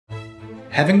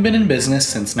Having been in business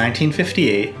since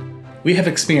 1958, we have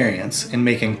experience in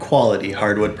making quality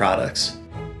hardwood products.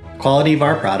 The quality of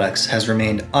our products has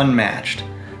remained unmatched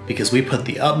because we put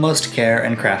the utmost care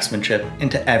and craftsmanship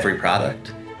into every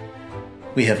product.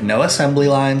 We have no assembly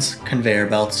lines, conveyor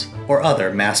belts, or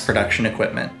other mass production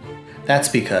equipment. That's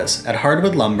because at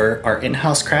Hardwood Lumber, our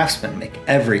in-house craftsmen make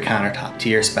every countertop to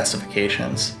your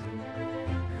specifications.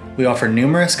 We offer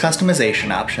numerous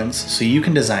customization options so you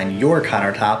can design your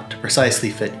countertop to precisely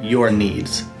fit your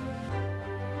needs.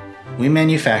 We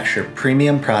manufacture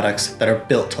premium products that are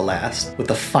built to last with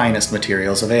the finest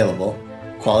materials available.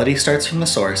 Quality starts from the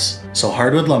source, so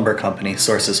Hardwood Lumber Company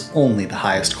sources only the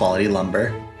highest quality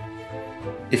lumber.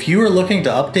 If you are looking to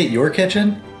update your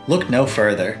kitchen, look no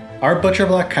further. Our butcher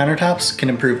block countertops can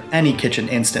improve any kitchen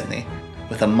instantly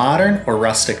with a modern or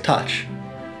rustic touch.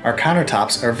 Our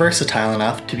countertops are versatile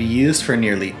enough to be used for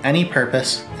nearly any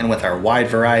purpose, and with our wide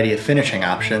variety of finishing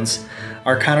options,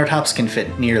 our countertops can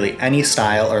fit nearly any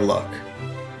style or look.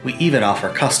 We even offer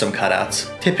custom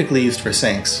cutouts, typically used for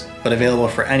sinks, but available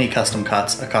for any custom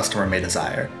cuts a customer may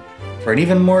desire. For an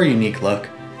even more unique look,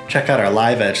 check out our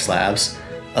live edge slabs,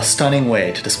 a stunning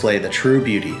way to display the true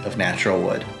beauty of natural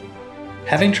wood.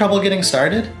 Having trouble getting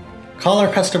started? Call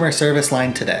our customer service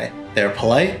line today. They are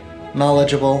polite,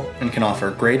 knowledgeable, and can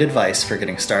offer great advice for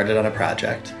getting started on a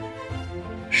project.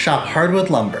 Shop Hardwood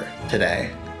Lumber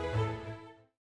today.